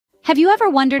Have you ever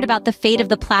wondered about the fate of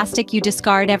the plastic you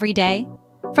discard every day?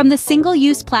 From the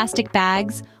single-use plastic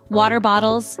bags, water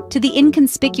bottles, to the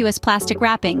inconspicuous plastic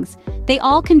wrappings, they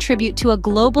all contribute to a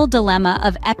global dilemma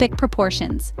of epic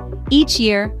proportions. Each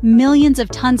year, millions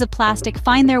of tons of plastic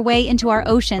find their way into our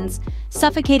oceans,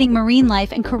 suffocating marine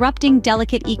life and corrupting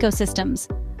delicate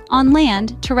ecosystems. On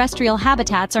land, terrestrial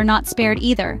habitats are not spared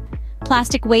either.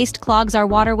 Plastic waste clogs our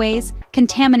waterways,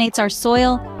 contaminates our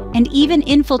soil, and even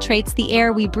infiltrates the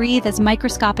air we breathe as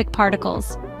microscopic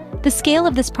particles. The scale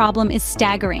of this problem is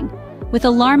staggering, with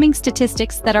alarming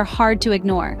statistics that are hard to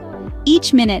ignore.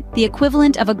 Each minute, the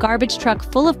equivalent of a garbage truck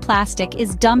full of plastic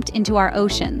is dumped into our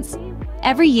oceans.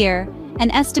 Every year,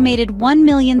 an estimated 1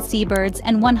 million seabirds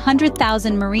and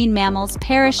 100,000 marine mammals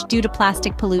perish due to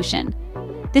plastic pollution.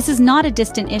 This is not a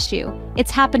distant issue,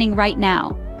 it's happening right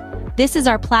now. This is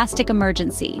our plastic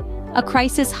emergency, a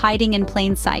crisis hiding in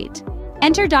plain sight.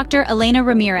 Enter Dr. Elena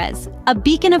Ramirez, a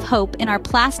beacon of hope in our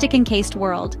plastic-encased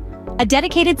world. A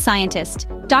dedicated scientist,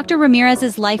 Dr.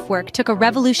 Ramirez's life work took a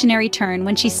revolutionary turn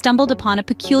when she stumbled upon a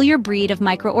peculiar breed of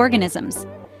microorganisms.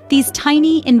 These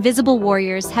tiny, invisible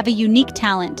warriors have a unique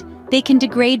talent. They can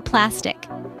degrade plastic.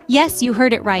 Yes, you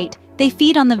heard it right. They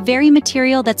feed on the very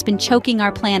material that's been choking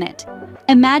our planet.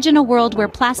 Imagine a world where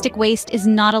plastic waste is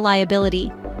not a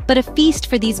liability, but a feast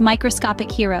for these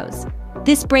microscopic heroes.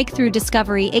 This breakthrough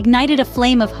discovery ignited a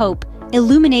flame of hope,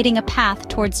 illuminating a path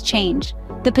towards change.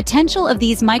 The potential of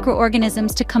these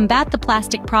microorganisms to combat the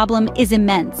plastic problem is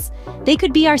immense. They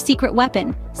could be our secret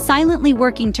weapon, silently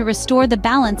working to restore the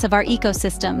balance of our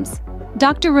ecosystems.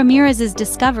 Dr. Ramirez's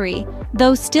discovery,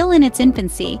 though still in its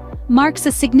infancy, marks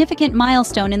a significant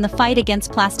milestone in the fight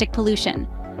against plastic pollution.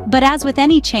 But as with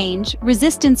any change,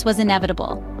 resistance was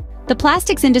inevitable. The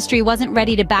plastics industry wasn't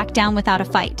ready to back down without a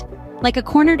fight. Like a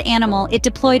cornered animal, it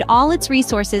deployed all its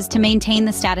resources to maintain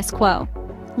the status quo.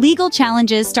 Legal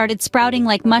challenges started sprouting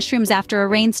like mushrooms after a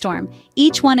rainstorm,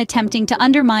 each one attempting to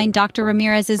undermine Dr.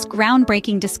 Ramirez's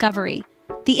groundbreaking discovery.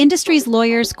 The industry's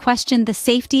lawyers questioned the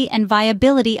safety and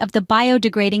viability of the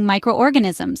biodegrading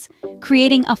microorganisms,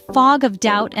 creating a fog of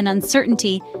doubt and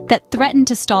uncertainty that threatened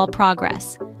to stall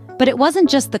progress. But it wasn't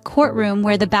just the courtroom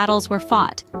where the battles were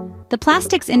fought. The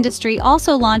plastics industry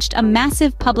also launched a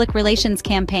massive public relations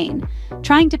campaign,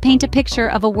 trying to paint a picture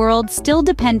of a world still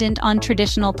dependent on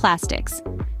traditional plastics.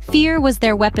 Fear was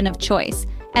their weapon of choice,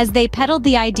 as they peddled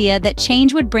the idea that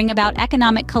change would bring about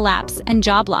economic collapse and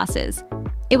job losses.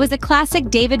 It was a classic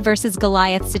David versus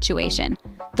Goliath situation,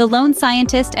 the lone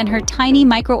scientist and her tiny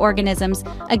microorganisms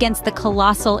against the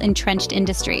colossal entrenched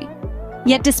industry.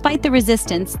 Yet despite the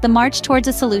resistance, the march towards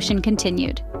a solution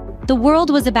continued. The world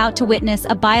was about to witness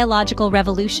a biological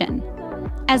revolution.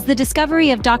 As the discovery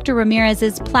of Dr.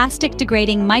 Ramirez's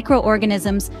plastic-degrading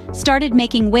microorganisms started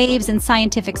making waves in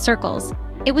scientific circles,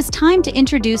 it was time to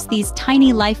introduce these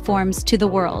tiny life forms to the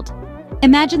world.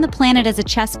 Imagine the planet as a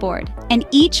chessboard, and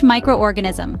each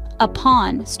microorganism, a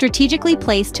pawn, strategically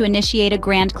placed to initiate a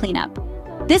grand cleanup.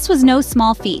 This was no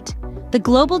small feat. The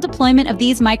global deployment of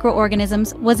these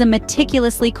microorganisms was a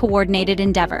meticulously coordinated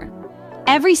endeavor.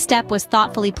 Every step was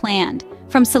thoughtfully planned,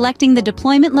 from selecting the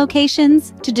deployment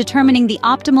locations to determining the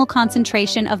optimal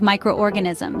concentration of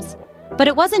microorganisms. But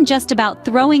it wasn't just about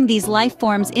throwing these life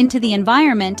forms into the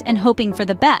environment and hoping for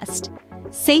the best.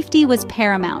 Safety was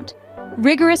paramount.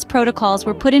 Rigorous protocols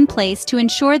were put in place to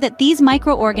ensure that these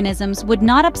microorganisms would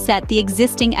not upset the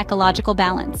existing ecological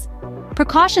balance.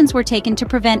 Precautions were taken to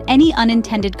prevent any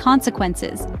unintended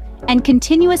consequences, and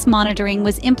continuous monitoring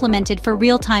was implemented for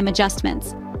real-time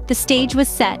adjustments. The stage was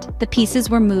set, the pieces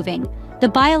were moving. The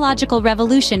biological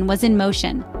revolution was in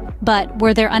motion. But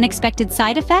were there unexpected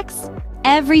side effects?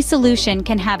 Every solution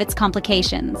can have its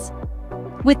complications.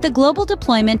 With the global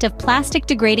deployment of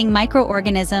plastic-degrading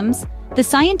microorganisms, the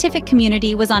scientific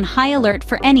community was on high alert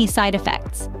for any side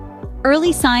effects.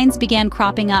 Early signs began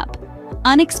cropping up.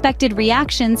 Unexpected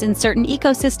reactions in certain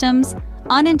ecosystems,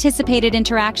 unanticipated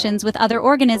interactions with other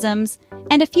organisms,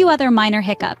 and a few other minor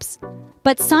hiccups.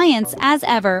 But science, as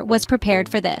ever, was prepared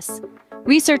for this.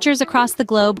 Researchers across the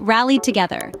globe rallied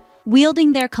together,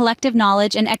 wielding their collective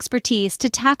knowledge and expertise to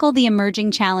tackle the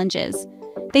emerging challenges.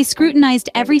 They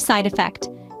scrutinized every side effect,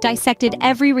 dissected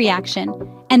every reaction,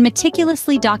 and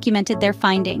meticulously documented their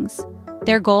findings.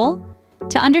 Their goal?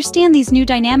 To understand these new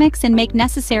dynamics and make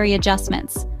necessary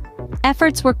adjustments.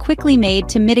 Efforts were quickly made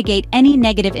to mitigate any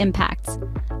negative impacts.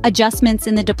 Adjustments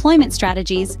in the deployment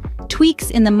strategies,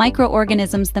 tweaks in the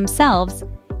microorganisms themselves,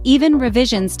 even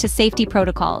revisions to safety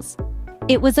protocols.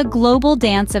 It was a global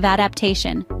dance of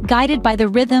adaptation, guided by the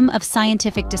rhythm of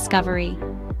scientific discovery.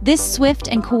 This swift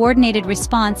and coordinated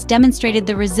response demonstrated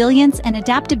the resilience and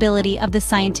adaptability of the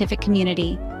scientific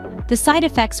community. The side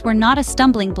effects were not a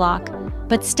stumbling block,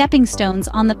 but stepping stones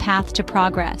on the path to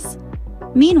progress.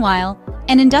 Meanwhile,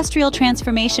 an industrial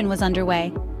transformation was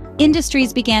underway.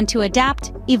 Industries began to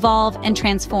adapt, evolve, and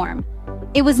transform.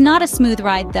 It was not a smooth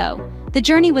ride, though. The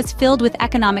journey was filled with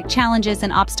economic challenges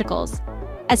and obstacles.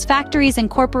 As factories and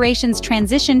corporations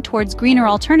transitioned towards greener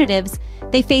alternatives,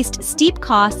 they faced steep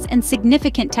costs and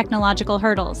significant technological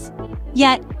hurdles.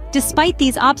 Yet, despite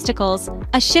these obstacles,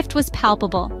 a shift was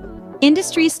palpable.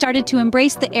 Industries started to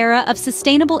embrace the era of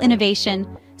sustainable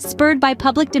innovation, spurred by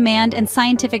public demand and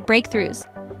scientific breakthroughs.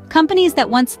 Companies that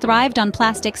once thrived on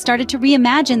plastic started to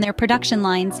reimagine their production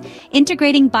lines,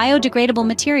 integrating biodegradable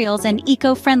materials and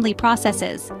eco-friendly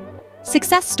processes.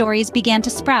 Success stories began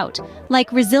to sprout,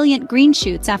 like resilient green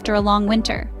shoots after a long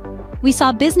winter. We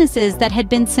saw businesses that had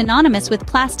been synonymous with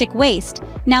plastic waste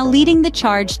now leading the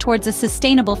charge towards a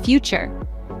sustainable future.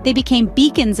 They became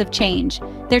beacons of change,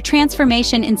 their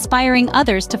transformation inspiring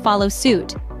others to follow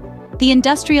suit. The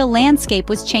industrial landscape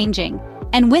was changing,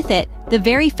 and with it, the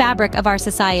very fabric of our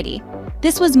society.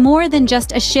 This was more than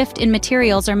just a shift in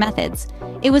materials or methods.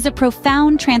 It was a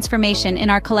profound transformation in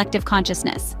our collective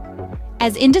consciousness.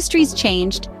 As industries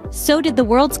changed, so did the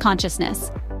world's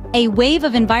consciousness. A wave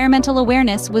of environmental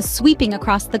awareness was sweeping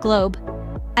across the globe.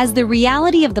 As the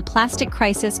reality of the plastic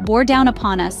crisis bore down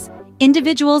upon us,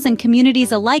 individuals and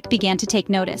communities alike began to take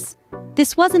notice.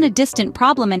 This wasn't a distant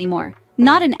problem anymore,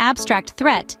 not an abstract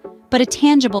threat, but a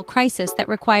tangible crisis that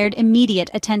required immediate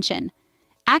attention.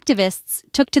 Activists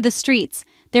took to the streets,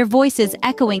 their voices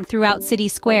echoing throughout city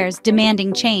squares,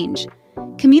 demanding change.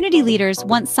 Community leaders,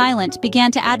 once silent,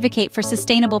 began to advocate for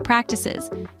sustainable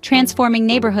practices, transforming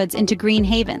neighborhoods into green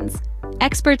havens.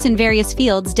 Experts in various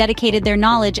fields dedicated their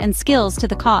knowledge and skills to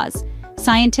the cause.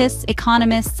 Scientists,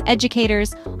 economists,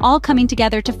 educators, all coming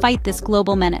together to fight this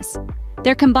global menace.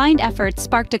 Their combined efforts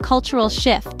sparked a cultural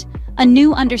shift, a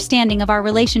new understanding of our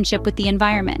relationship with the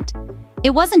environment. It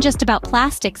wasn't just about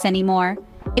plastics anymore.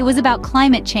 It was about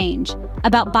climate change,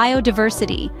 about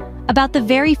biodiversity, about the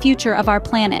very future of our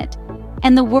planet.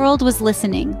 And the world was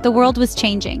listening, the world was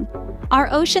changing. Our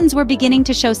oceans were beginning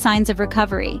to show signs of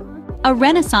recovery. A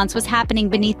renaissance was happening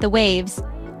beneath the waves.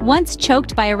 Once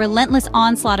choked by a relentless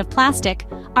onslaught of plastic,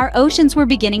 our oceans were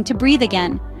beginning to breathe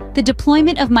again. The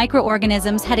deployment of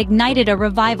microorganisms had ignited a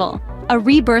revival, a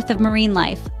rebirth of marine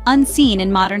life, unseen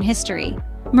in modern history.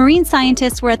 Marine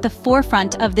scientists were at the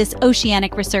forefront of this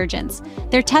oceanic resurgence,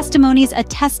 their testimonies a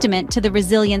testament to the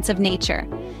resilience of nature.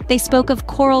 They spoke of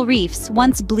coral reefs,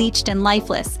 once bleached and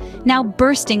lifeless, now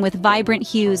bursting with vibrant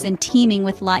hues and teeming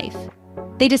with life.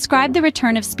 They described the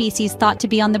return of species thought to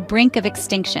be on the brink of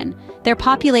extinction, their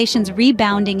populations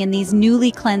rebounding in these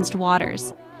newly cleansed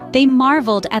waters. They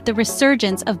marveled at the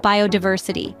resurgence of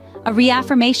biodiversity, a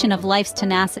reaffirmation of life's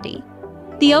tenacity.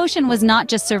 The ocean was not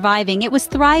just surviving, it was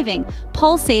thriving,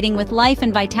 pulsating with life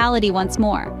and vitality once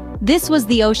more. This was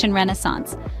the ocean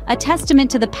renaissance, a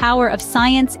testament to the power of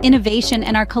science, innovation,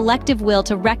 and our collective will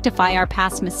to rectify our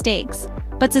past mistakes.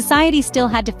 But society still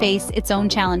had to face its own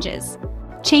challenges.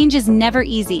 Change is never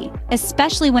easy,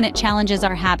 especially when it challenges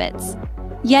our habits.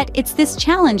 Yet, it's this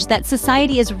challenge that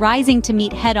society is rising to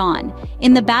meet head-on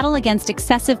in the battle against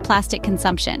excessive plastic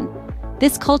consumption.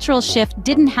 This cultural shift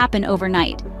didn't happen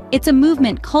overnight. It's a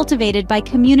movement cultivated by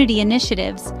community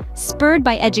initiatives, spurred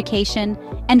by education,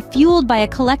 and fueled by a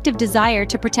collective desire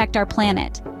to protect our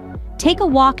planet. Take a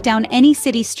walk down any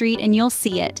city street and you'll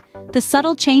see it, the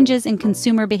subtle changes in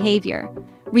consumer behavior.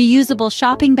 Reusable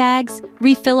shopping bags,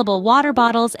 refillable water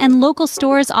bottles, and local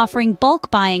stores offering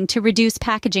bulk buying to reduce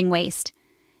packaging waste.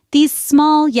 These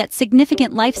small yet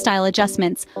significant lifestyle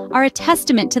adjustments are a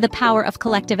testament to the power of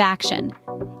collective action.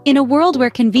 In a world where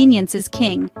convenience is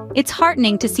king, it's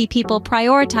heartening to see people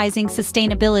prioritizing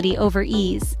sustainability over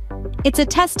ease. It's a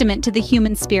testament to the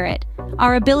human spirit,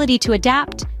 our ability to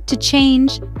adapt, to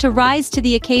change, to rise to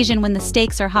the occasion when the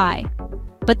stakes are high.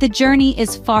 But the journey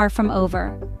is far from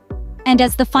over. And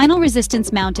as the final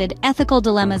resistance mounted, ethical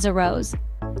dilemmas arose.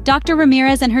 Dr.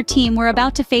 Ramirez and her team were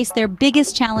about to face their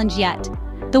biggest challenge yet.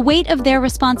 The weight of their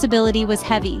responsibility was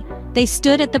heavy. They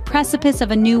stood at the precipice of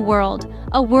a new world,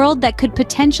 a world that could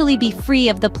potentially be free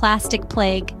of the plastic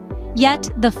plague.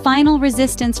 Yet, the final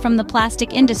resistance from the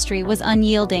plastic industry was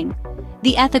unyielding.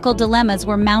 The ethical dilemmas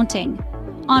were mounting.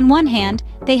 On one hand,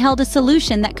 they held a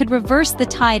solution that could reverse the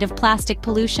tide of plastic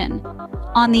pollution.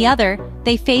 On the other,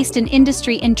 they faced an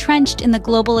industry entrenched in the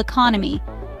global economy,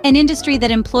 an industry that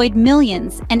employed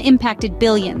millions and impacted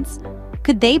billions.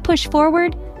 Could they push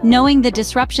forward, knowing the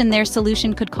disruption their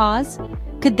solution could cause?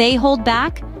 Could they hold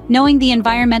back, knowing the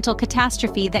environmental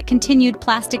catastrophe that continued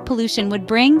plastic pollution would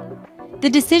bring? The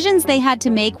decisions they had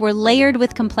to make were layered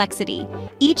with complexity,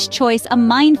 each choice a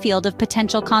minefield of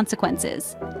potential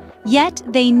consequences. Yet,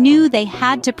 they knew they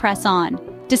had to press on.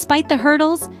 Despite the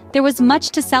hurdles, there was much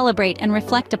to celebrate and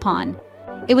reflect upon.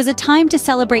 It was a time to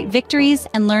celebrate victories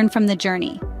and learn from the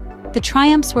journey. The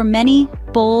triumphs were many,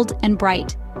 bold, and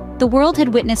bright. The world had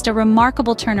witnessed a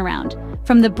remarkable turnaround,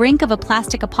 from the brink of a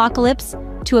plastic apocalypse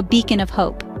to a beacon of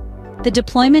hope. The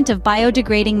deployment of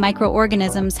biodegrading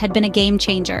microorganisms had been a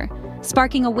game-changer,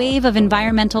 sparking a wave of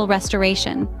environmental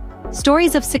restoration.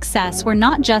 Stories of success were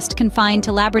not just confined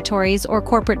to laboratories or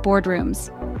corporate boardrooms.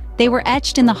 They were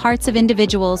etched in the hearts of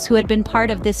individuals who had been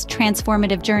part of this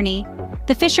transformative journey.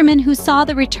 The fisherman who saw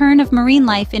the return of marine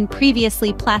life in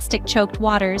previously plastic-choked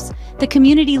waters, the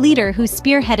community leader who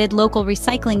spearheaded local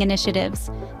recycling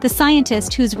initiatives, the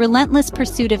scientist whose relentless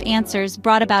pursuit of answers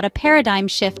brought about a paradigm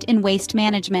shift in waste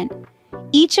management.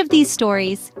 Each of these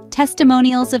stories,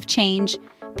 testimonials of change,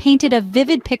 painted a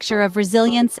vivid picture of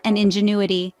resilience and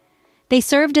ingenuity. They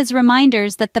served as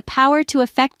reminders that the power to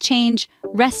effect change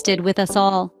rested with us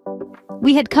all.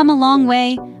 We had come a long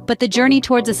way, but the journey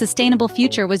towards a sustainable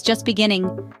future was just beginning.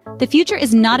 The future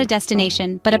is not a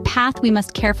destination, but a path we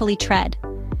must carefully tread.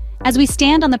 As we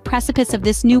stand on the precipice of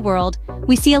this new world,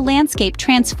 we see a landscape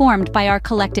transformed by our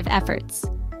collective efforts.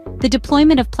 The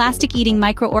deployment of plastic-eating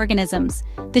microorganisms,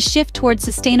 the shift towards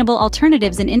sustainable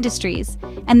alternatives in industries,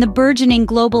 and the burgeoning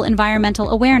global environmental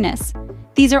awareness.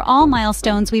 These are all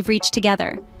milestones we've reached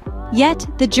together. Yet,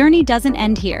 the journey doesn't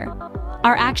end here.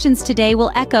 Our actions today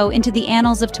will echo into the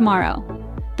annals of tomorrow.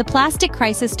 The plastic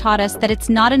crisis taught us that it's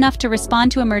not enough to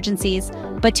respond to emergencies,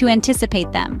 but to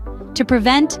anticipate them, to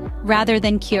prevent rather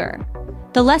than cure.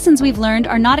 The lessons we've learned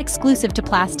are not exclusive to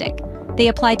plastic. They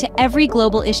apply to every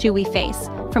global issue we face,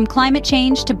 from climate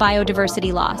change to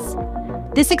biodiversity loss.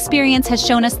 This experience has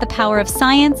shown us the power of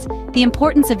science, the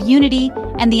importance of unity,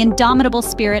 and the indomitable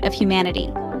spirit of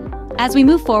humanity. As we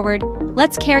move forward,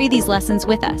 let's carry these lessons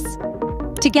with us.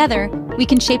 Together, we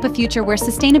can shape a future where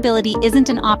sustainability isn't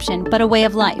an option but a way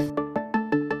of life.